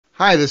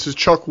Hi, this is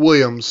Chuck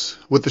Williams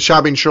with the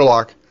Shopping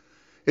Sherlock.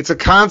 It's a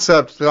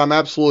concept that I'm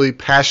absolutely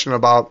passionate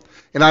about,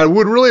 and I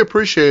would really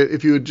appreciate it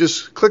if you would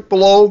just click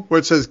below where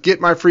it says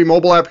get my free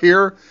mobile app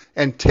here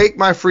and take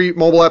my free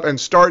mobile app and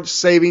start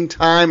saving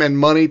time and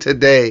money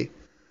today.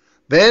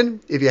 Then,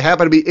 if you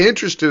happen to be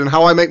interested in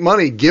how I make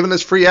money giving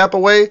this free app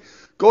away,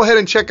 go ahead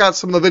and check out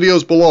some of the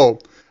videos below.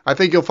 I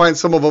think you'll find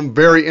some of them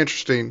very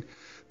interesting.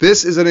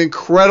 This is an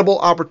incredible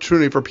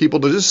opportunity for people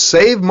to just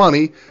save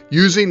money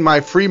using my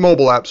free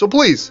mobile app. So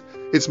please,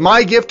 it's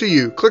my gift to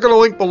you. Click on the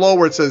link below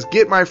where it says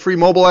get my free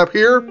mobile app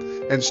here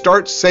and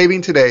start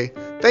saving today.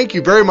 Thank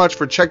you very much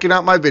for checking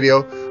out my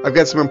video. I've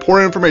got some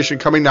important information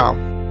coming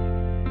now.